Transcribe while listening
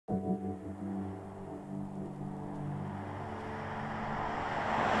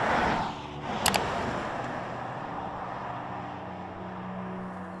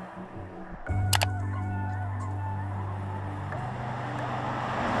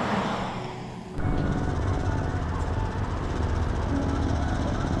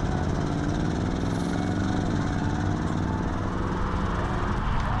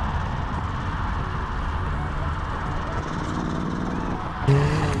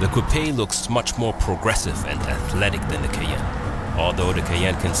The Coupe looks much more progressive and athletic than the Cayenne, although the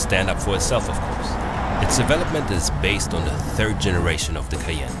Cayenne can stand up for itself, of course. Its development is based on the third generation of the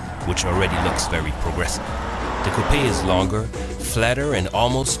Cayenne, which already looks very progressive. The Coupe is longer, flatter, and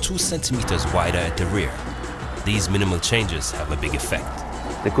almost 2 centimeters wider at the rear. These minimal changes have a big effect.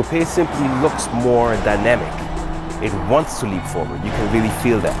 The Coupe simply looks more dynamic. It wants to leap forward. You can really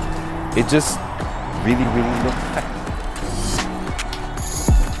feel that. It just really looks effective.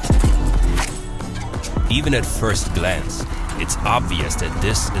 Even at first glance, it's obvious that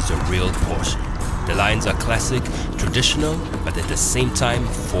this is a real Porsche. The lines are classic, traditional, but at the same time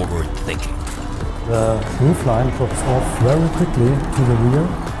forward-thinking. The roofline drops off very quickly to the rear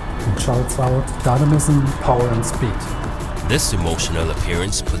and shouts out dynamism, power and speed. This emotional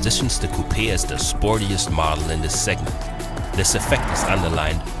appearance positions the Coupe as the sportiest model in this segment. This effect is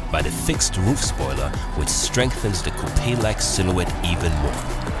underlined by the fixed roof spoiler, which strengthens the Coupe-like silhouette even more.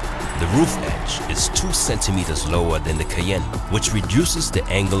 The roof edge is 2 centimeters lower than the Cayenne, which reduces the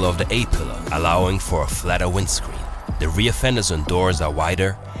angle of the A-pillar, allowing for a flatter windscreen. The rear fenders and doors are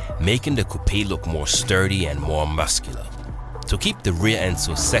wider, making the Coupe look more sturdy and more muscular. To keep the rear end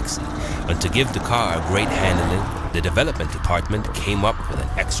so sexy and to give the car a great handling, the development department came up with an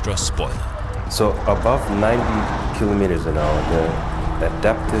extra spoiler. So above 90 kilometers an hour, the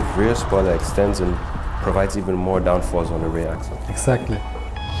adaptive rear spoiler extends and provides even more downforce on the rear axle. Exactly.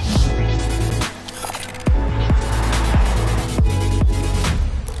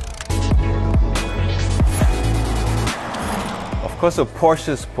 Of course, a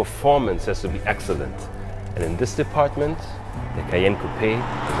Porsche's performance has to be excellent. And in this department, the Cayenne Coupe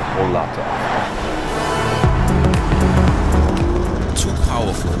has a whole lot to offer. 2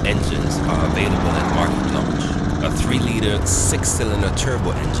 powerful engines are available at market launch. A 3-liter 6-cylinder turbo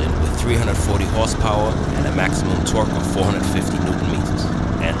engine with 340 horsepower and a maximum torque of 450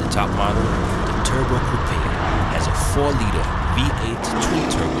 Nm. And the top model, the Turbo Coupe, has a 4-liter V8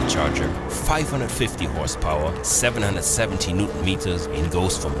 twin-turbocharger, 550 horsepower, 770 Nm, and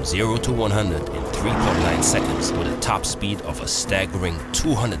goes from 0 to 100 in 3.9 seconds with a top speed of a staggering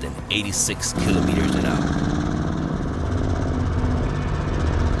 286 kilometers an hour.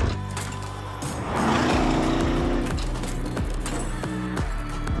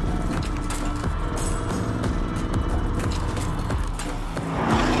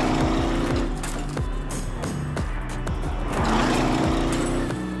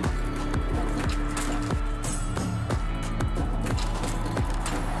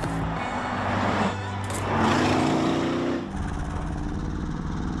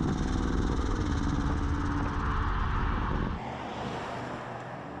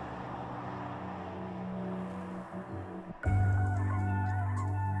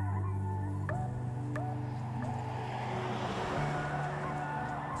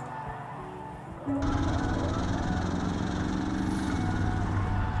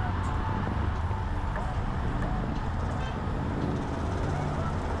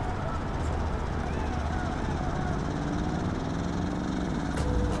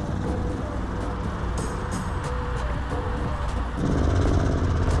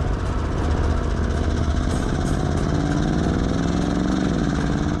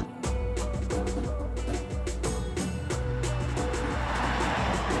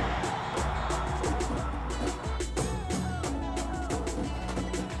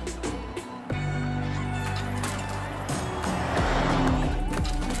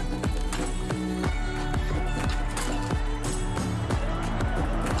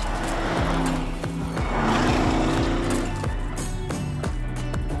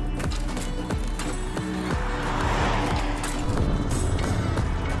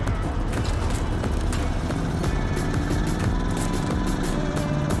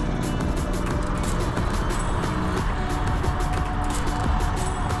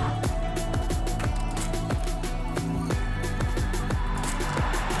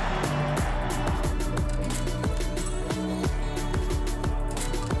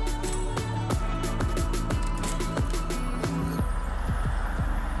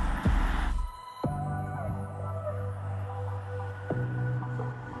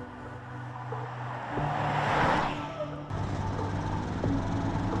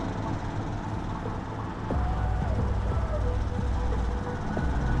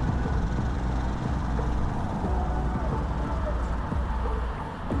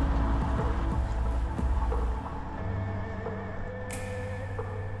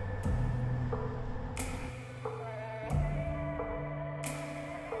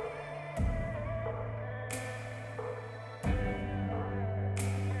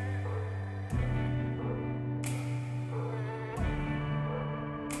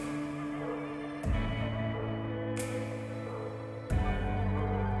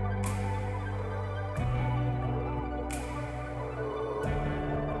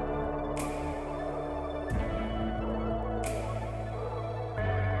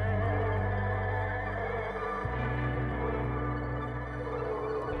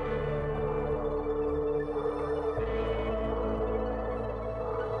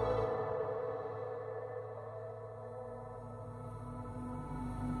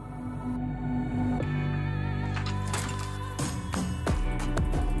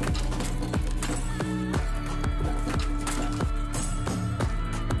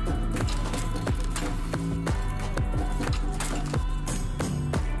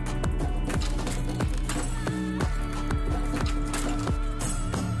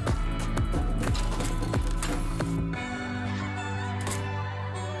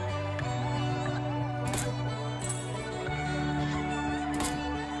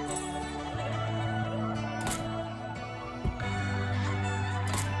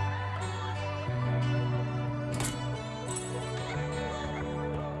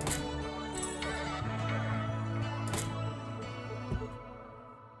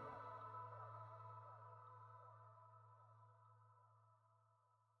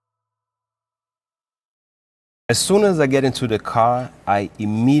 As soon as I get into the car, I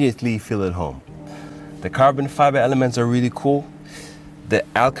immediately feel at home. The carbon fiber elements are really cool. The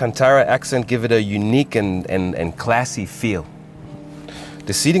Alcantara accent give it a unique and classy feel.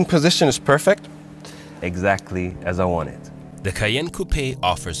 The seating position is perfect, exactly as I want it. The Cayenne Coupe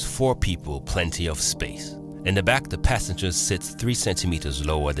offers 4 people plenty of space. In the back, the passenger sits 3 centimeters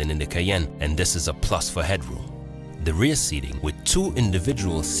lower than in the Cayenne, and this is a plus for headroom. The rear seating with 2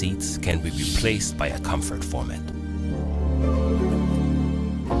 individual seats can be replaced by a comfort format.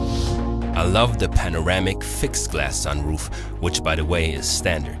 I love the panoramic fixed glass sunroof, which by the way is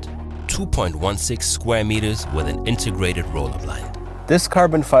standard. 2.16 square meters with an integrated roll-up line. This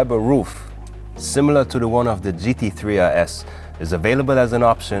carbon fiber roof, similar to the one of the GT3 RS, is available as an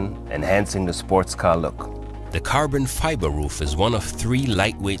option, enhancing the sports car look. The carbon fiber roof is one of 3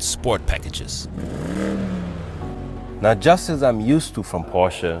 lightweight sport packages. Now, just as I'm used to from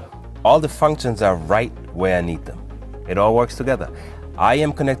Porsche, all the functions are right where I need them. It all works together. I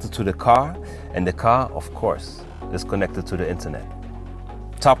am connected to the car, and the car, of course, is connected to the internet.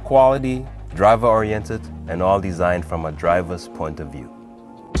 Top quality, driver-oriented, and all designed from a driver's point of view.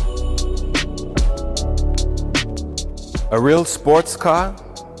 A real sports car,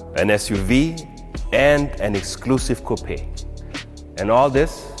 an SUV, and an exclusive coupe. And all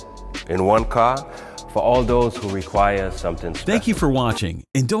this in one car for all those who require something special. Thank you for watching,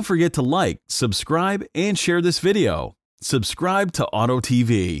 and don't forget to like, subscribe, and share this video. Subscribe to Auto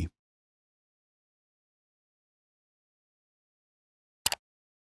TV.